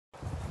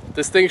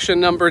Distinction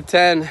number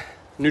 10,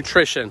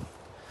 nutrition.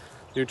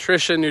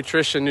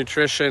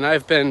 Nutrition.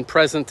 I've been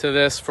present to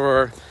this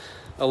for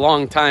a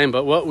long time,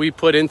 but what we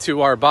put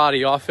into our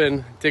body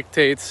often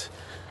dictates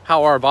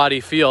how our body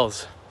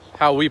feels,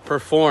 how we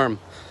perform,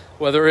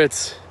 whether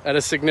it's at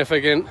a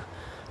significant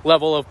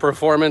level of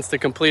performance to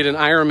complete an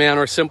Ironman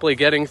or simply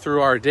getting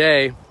through our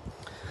day.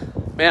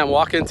 Man,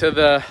 walk into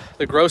the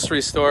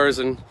grocery stores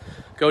and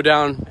go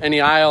down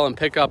any aisle and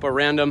pick up a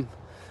random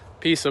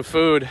piece of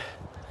food.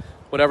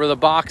 Whatever the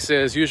box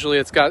is, usually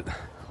it's got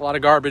a lot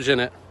of garbage in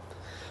it.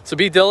 So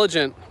be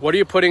diligent. What are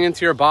you putting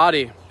into your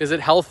body? Is it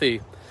healthy?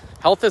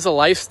 Health is a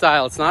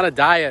lifestyle. It's not a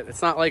diet.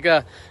 It's not like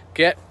a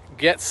get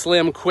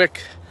slim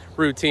quick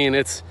routine.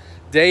 It's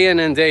day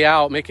in and day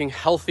out making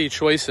healthy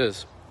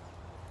choices.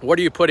 What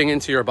are you putting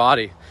into your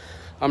body?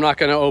 I'm not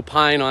going to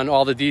opine on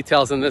all the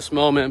details in this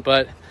moment,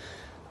 but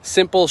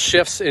simple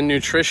shifts in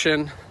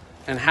nutrition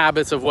and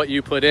habits of what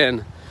you put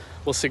in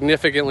will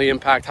significantly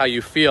impact how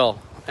you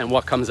feel and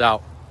what comes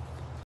out.